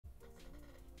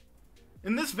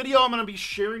In this video, I'm going to be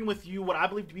sharing with you what I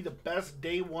believe to be the best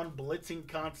day one blitzing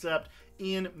concept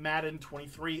in Madden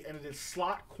 23, and it is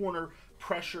slot corner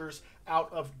pressures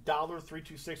out of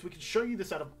 $326. We can show you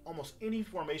this out of almost any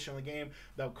formation in the game.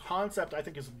 The concept, I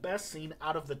think, is best seen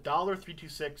out of the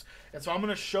 $326, and so I'm going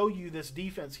to show you this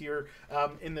defense here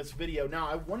in this video. Now,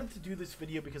 I wanted to do this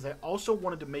video because I also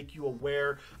wanted to make you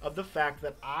aware of the fact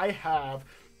that I have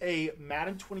a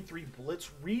Madden 23 Blitz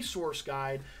resource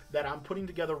guide that I'm putting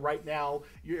together right now.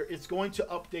 It's going to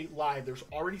update live. There's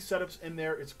already setups in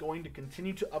there. It's going to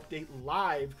continue to update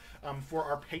live for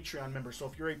our Patreon members. So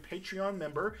if you're a Patreon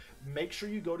member, make sure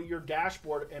you go to your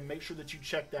dashboard and make sure that you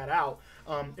check that out.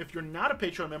 If you're not a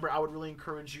Patreon member, I would really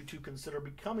encourage you to consider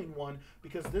becoming one,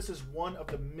 because this is one of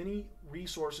the many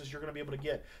resources you're going to be able to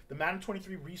get. The Madden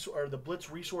 23 or the Blitz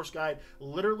resource guide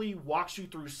literally walks you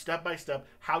through step by step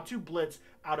how to blitz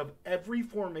out of every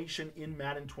formation in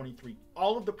Madden 23.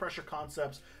 All of the pressure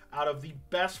concepts out of the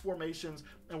best formations,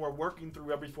 and we're working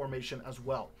through every formation as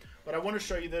well. But I want to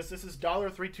show you this. This is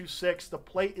 $326. The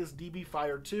plate is DB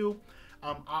Fire 2.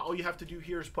 All you have to do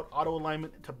here is put auto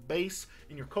alignment to base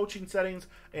in your coaching settings,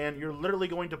 and you're literally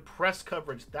going to press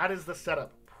coverage. That is the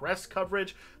setup. Press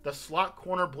coverage. The slot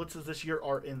corner blitzes this year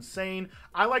are insane.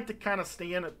 I like to kind of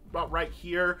stand about right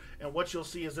here, and what you'll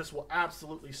see is this will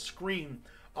absolutely scream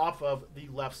off of the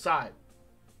left side.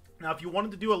 Now, if you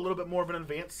wanted to do a little bit more of an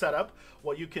advanced setup,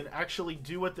 what you can actually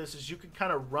do with this is you can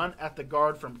kind of run at the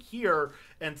guard from here,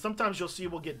 and sometimes you'll see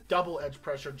we'll get double edge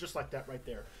pressure just like that right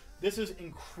there. This is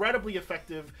incredibly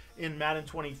effective in Madden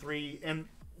 23, and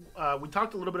we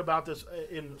talked a little bit about this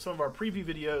in some of our preview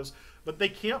videos, but they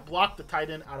can't block the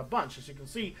tight end out of bunch, as you can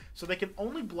see, so they can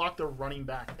only block the running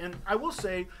back. And I will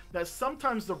say that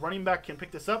sometimes the running back can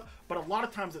pick this up, but a lot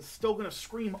of times it's still going to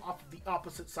scream off of the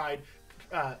opposite side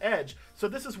edge. So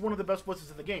this is one of the best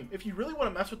blitzes in the game. If you really want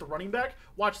to mess with the running back,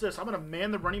 watch this. I'm going to man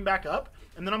the running back up,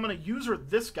 and then I'm going to user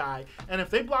this guy, and if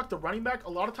they block the running back, a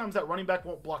lot of times that running back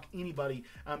won't block anybody,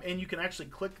 and you can actually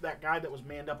click that guy that was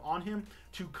manned up on him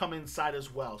to come inside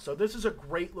as well. So this is a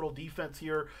great little defense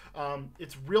here.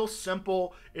 It's real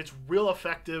simple, it's real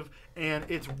effective, and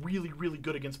it's really, really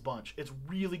good against bunch. It's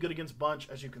really good against bunch,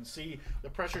 as you can see. The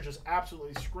pressure just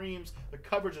absolutely screams. The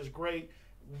coverage is great.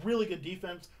 Really good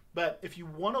defense. But if you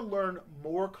want to learn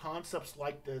more concepts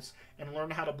like this and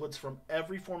learn how to blitz from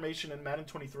every formation in Madden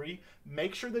 23,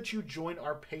 make sure that you join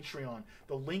our Patreon.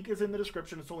 The link is in the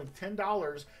description. It's only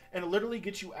 $10, and it literally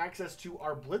gets you access to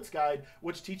our blitz guide,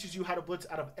 which teaches you how to blitz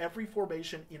out of every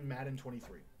formation in Madden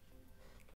 23.